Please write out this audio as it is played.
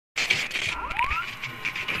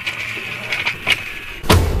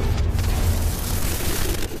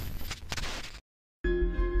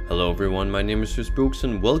Hello everyone, my name is Spooks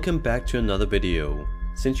and welcome back to another video.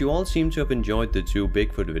 Since you all seem to have enjoyed the 2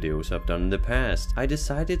 Bigfoot videos I've done in the past, I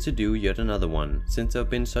decided to do yet another one, since there have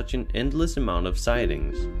been such an endless amount of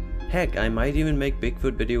sightings. Heck, I might even make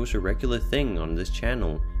Bigfoot videos a regular thing on this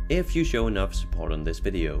channel, if you show enough support on this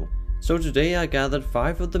video. So today I gathered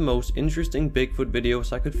 5 of the most interesting Bigfoot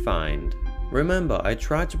videos I could find. Remember, I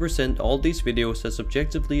tried to present all these videos as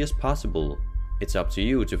objectively as possible. It's up to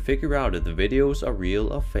you to figure out if the videos are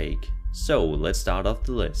real or fake. So let's start off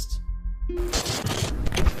the list.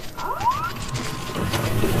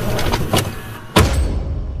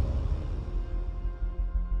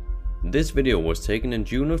 This video was taken in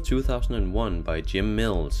June of 2001 by Jim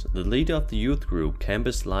Mills, the leader of the youth group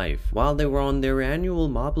Campus Life, while they were on their annual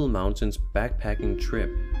Marble Mountains backpacking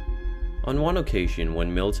trip. On one occasion,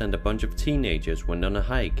 when Mills and a bunch of teenagers went on a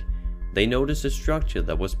hike, they noticed a structure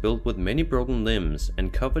that was built with many broken limbs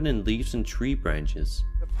and covered in leaves and tree branches.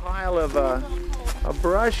 A pile of a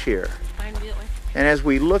brush here. And as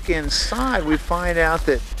we look inside, we find out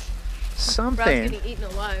that something... Brad's getting eaten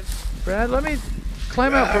alive. Brad, let me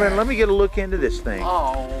climb out for a minute. Let me get a look into this thing.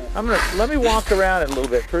 Let me walk around it a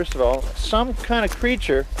little bit. First of all, some kind of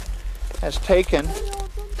creature has taken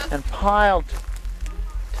and piled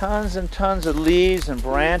tons and tons of leaves and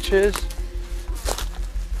branches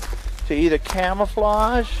to either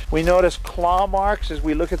camouflage. We notice claw marks as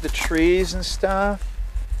we look at the trees and stuff.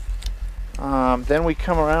 Then we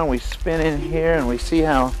come around, we spin in here, and we see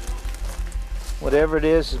how whatever it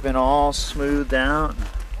is has been all smoothed out.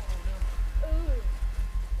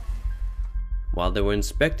 While they were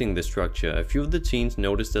inspecting the structure, a few of the teens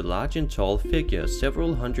noticed a large and tall figure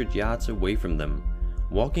several hundred yards away from them,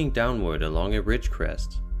 walking downward along a ridge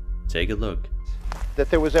crest. Take a look. That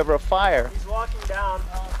there was ever a fire. He's walking down.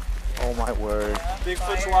 Oh my word.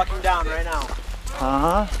 Bigfoot's walking down right now.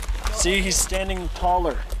 Uh-huh. See, he's standing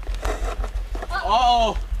taller.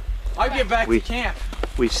 Uh-oh! I'll get back to camp.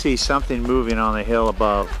 We see something moving on the hill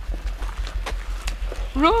above.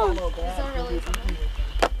 Run!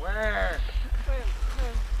 Where?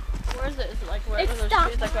 Where is it? Is it like where It's those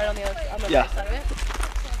trees, like right on the other on the right side of it?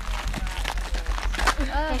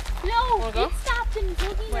 No, Wanna go? it stopped and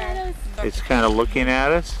looking at us. It's kind of looking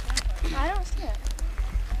at us. I don't see it.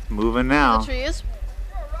 Moving now. The trees.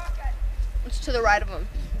 It's to the right of him.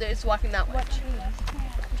 It's walking that way. What tree?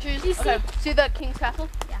 Trees. Do you see? Okay. See that King's Castle?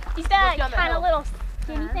 Yeah. He's that Look down that kind of hill. little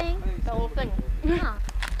skinny thing. That little thing. Yeah.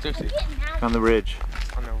 On the ridge.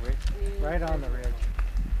 On the ridge? Right on the ridge.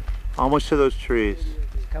 Almost to those trees.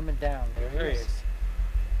 He's coming down. There he is.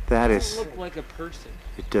 That Doesn't is, look like a person.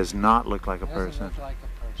 it does not look like a Doesn't person. look like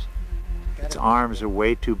a person. Its arms are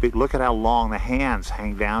way too big. Look at how long the hands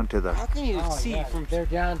hang down to the... How can you see yeah, from... they're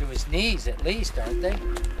down to his knees at least, aren't they?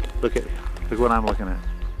 Look what I'm looking at.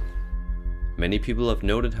 Many people have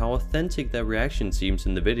noted how authentic their reaction seems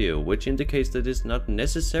in the video, which indicates that it's not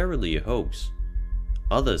necessarily a hoax.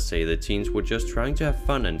 Others say the teens were just trying to have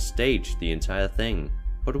fun and staged the entire thing.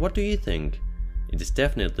 But what do you think? It is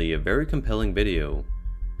definitely a very compelling video.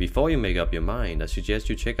 Before you make up your mind, I suggest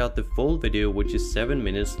you check out the full video, which is 7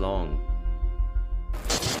 minutes long.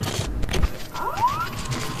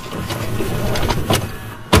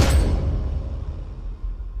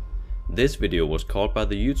 This video was caught by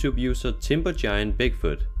the YouTube user Timber Giant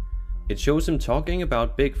Bigfoot. It shows him talking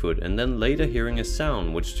about Bigfoot and then later hearing a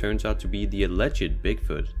sound which turns out to be the alleged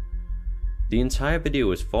Bigfoot. The entire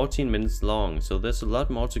video is 14 minutes long, so there's a lot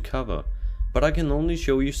more to cover, but I can only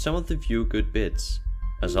show you some of the few good bits.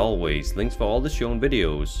 As always, links for all the shown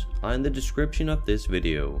videos are in the description of this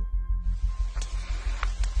video.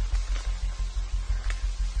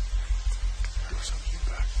 There's something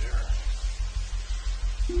back there.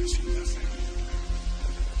 I see nothing.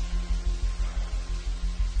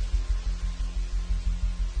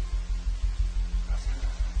 Nothing.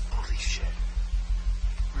 Holy shit.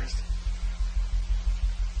 Where is it?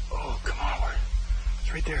 Oh, come on. Where?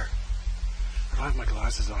 It's right there. I don't have my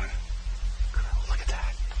glasses on. Look at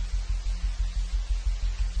that.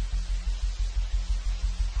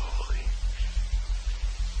 Holy.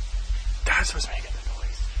 That's what's making the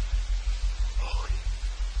noise. Holy.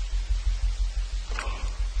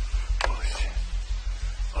 Holy shit.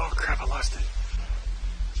 Oh crap, I lost it.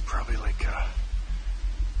 It's probably like, I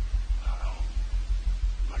don't know,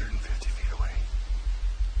 150 feet away.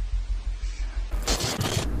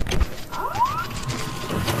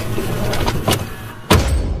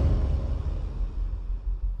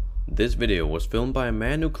 This video was filmed by a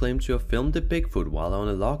man who claimed to have filmed a Bigfoot while on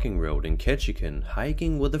a logging road in Ketchikan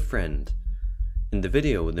hiking with a friend. In the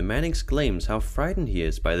video, the man exclaims how frightened he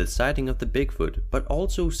is by the sighting of the Bigfoot, but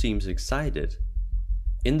also seems excited.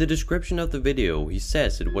 In the description of the video, he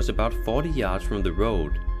says it was about 40 yards from the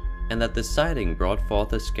road, and that the sighting brought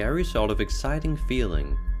forth a scary sort of exciting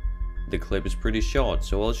feeling. The clip is pretty short,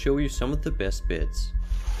 so I'll show you some of the best bits.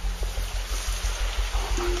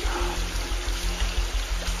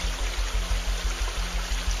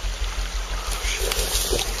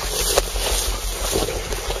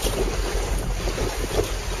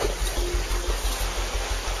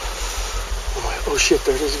 Oh shit,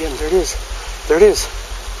 there it is again, there it is. There it is.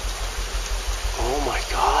 Oh my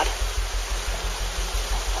god.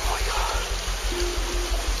 Oh my god.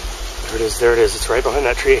 There it is, there it is. It's right behind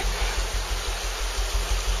that tree.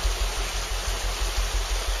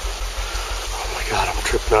 Oh my god, I'm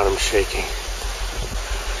tripping out, I'm shaking.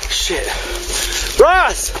 Shit.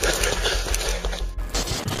 Ross!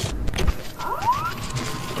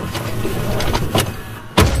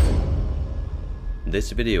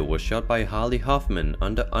 This video was shot by Harley Hoffman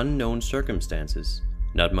under unknown circumstances.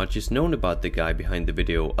 Not much is known about the guy behind the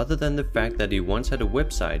video other than the fact that he once had a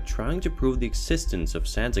website trying to prove the existence of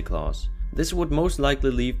Santa Claus. This would most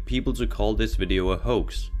likely lead people to call this video a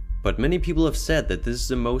hoax, but many people have said that this is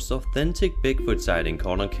the most authentic Bigfoot sighting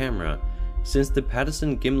caught on camera since the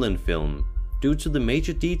Patterson-Gimlin film, due to the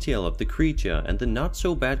major detail of the creature and the not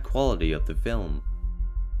so bad quality of the film.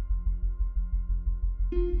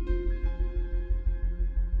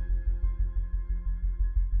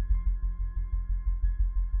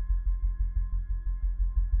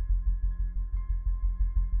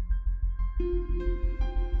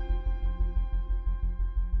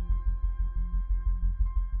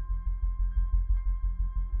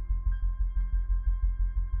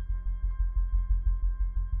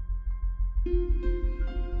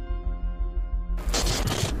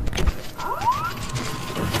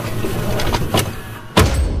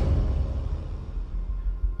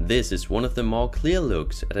 This is one of the more clear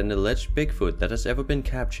looks at an alleged Bigfoot that has ever been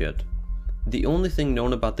captured. The only thing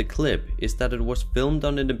known about the clip is that it was filmed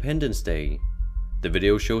on Independence Day. The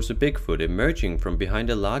video shows a Bigfoot emerging from behind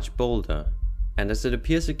a large boulder, and as it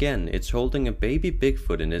appears again, it's holding a baby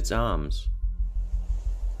Bigfoot in its arms.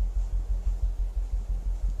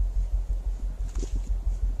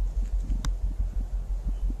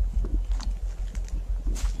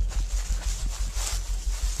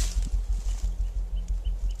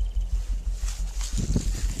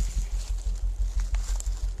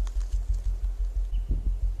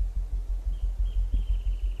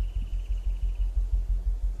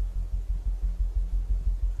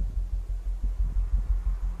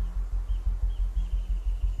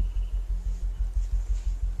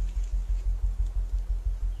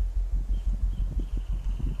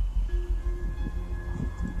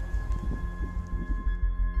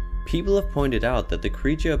 People have pointed out that the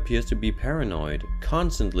creature appears to be paranoid,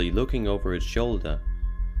 constantly looking over its shoulder.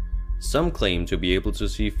 Some claim to be able to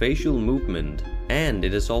see facial movement, and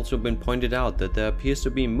it has also been pointed out that there appears to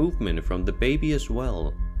be movement from the baby as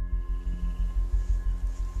well.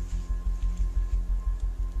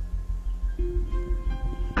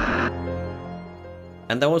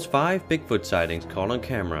 And that was 5 Bigfoot sightings caught on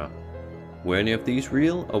camera. Were any of these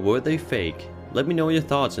real or were they fake? Let me know your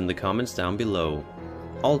thoughts in the comments down below.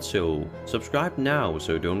 Also, subscribe now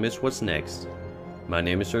so you don't miss what's next. My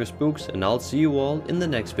name is Sir Spooks and I'll see you all in the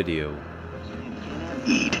next video.